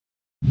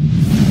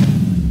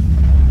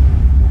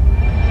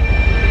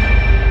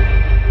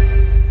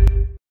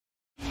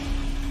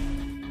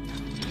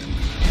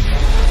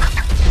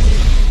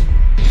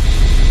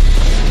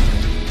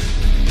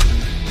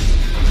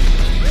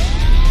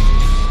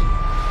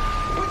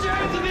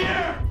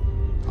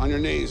your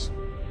knees.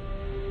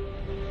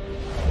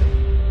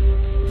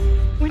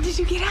 When did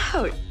you get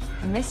out?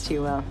 I missed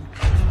you, Will.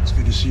 It's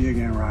good to see you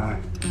again, Rye.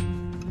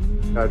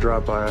 I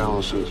dropped by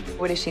Allison's.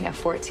 What is she now,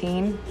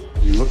 14?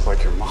 You look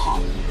like your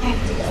mom. I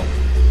have to go.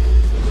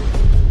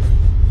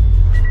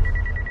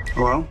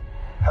 Hello?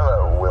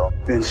 Hello, Will.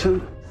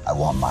 Vincent? I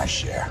want my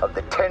share of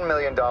the $10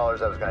 million that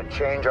was going to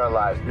change our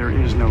lives. There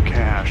is no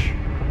cash.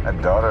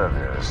 That daughter of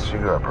yours, she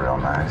grew up real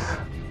nice.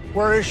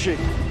 Where is she?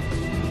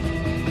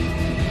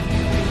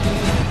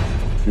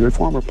 Your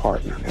former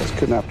partner has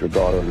kidnapped your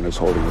daughter and is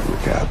holding her in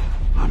a cab.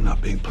 I'm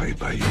not being played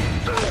by you.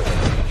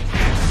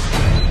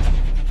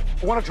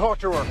 I want to talk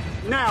to her.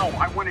 Now!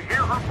 I want to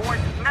hear her voice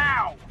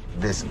now!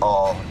 This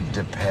all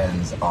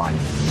depends on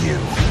you.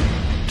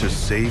 To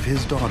save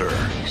his daughter,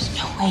 There's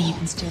no way you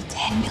can steal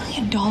 $10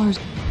 million.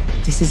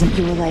 This isn't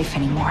your life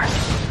anymore.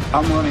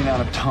 I'm running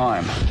out of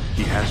time.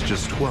 he has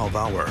just 12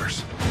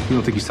 hours You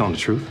don't think he's telling the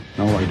truth?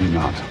 No, I do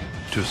not.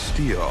 to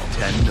steal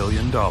 $10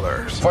 million.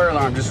 Fire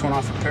alarm just went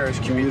off at Parish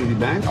Community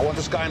Bank. I want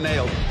this guy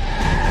nailed.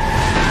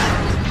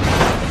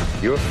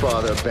 Your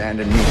father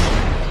abandoned me,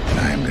 and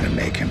I am going to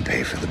make him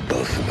pay for the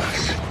both of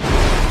us.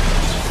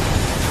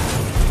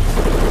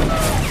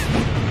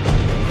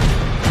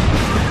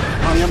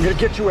 Honey, I'm going to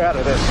get you out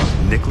of this.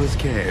 Nicolas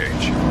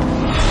Cage,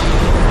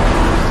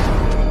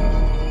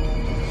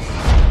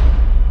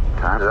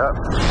 Time's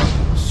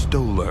up.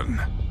 Stolen.